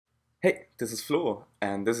Hey, this is Flo,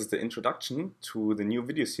 and this is the introduction to the new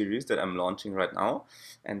video series that I'm launching right now.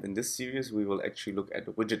 And in this series, we will actually look at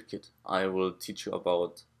WidgetKit. I will teach you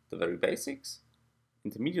about the very basics,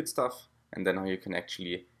 intermediate stuff, and then how you can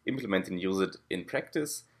actually implement and use it in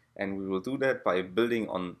practice. And we will do that by building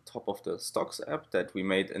on top of the stocks app that we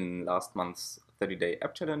made in last month's 30-day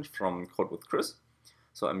app challenge from Code with Chris.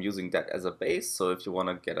 So I'm using that as a base. So if you want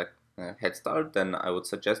to get a head start, then I would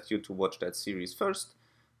suggest you to watch that series first.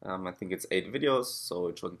 I think it's 8 videos, so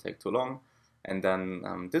it shouldn't take too long. And then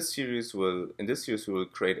in this series we will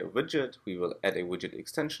create a widget. We will add a widget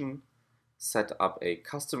extension, set up a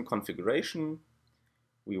custom configuration.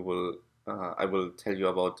 I will tell you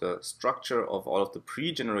about the structure of all of the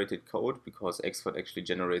pre-generated code, because Xcode actually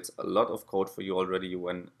generates a lot of code for you already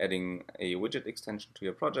when adding a widget extension to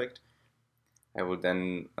your project. We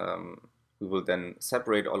will then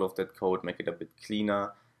separate all of that code, make it a bit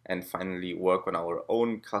cleaner, and finally work on our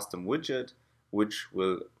own custom widget, which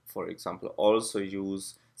will, for example, also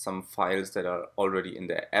use some files that are already in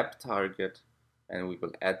the app target, and we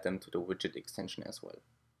will add them to the widget extension as well.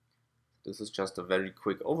 This is just a very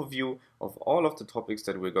quick overview of all of the topics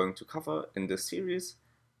that we're going to cover in this series.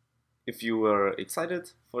 If you are excited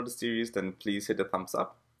for the series, then please hit a thumbs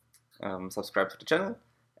up, subscribe to the channel,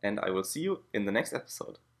 and I will see you in the next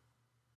episode.